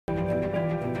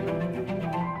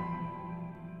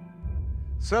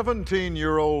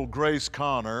17-year-old Grace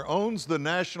Connor owns the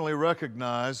nationally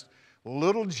recognized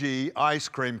Little G Ice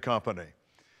Cream Company.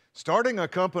 Starting a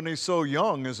company so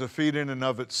young is a feat in and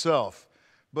of itself,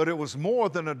 but it was more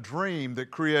than a dream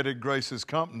that created Grace's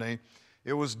company.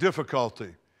 It was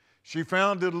difficulty. She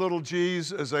founded Little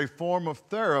G's as a form of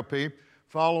therapy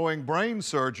following brain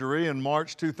surgery in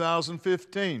March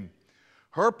 2015.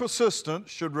 Her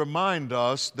persistence should remind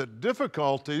us that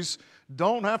difficulties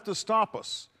don't have to stop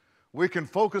us. We can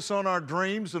focus on our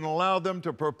dreams and allow them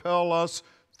to propel us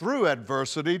through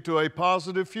adversity to a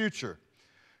positive future.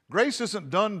 Grace isn't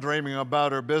done dreaming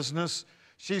about her business.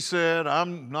 She said,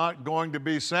 "I'm not going to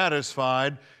be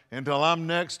satisfied until I'm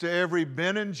next to every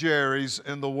Ben and Jerry's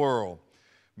in the world."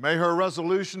 May her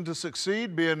resolution to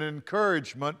succeed be an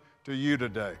encouragement to you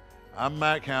today. I'm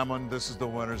Mac Hammond. This is the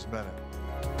Winner's Minute.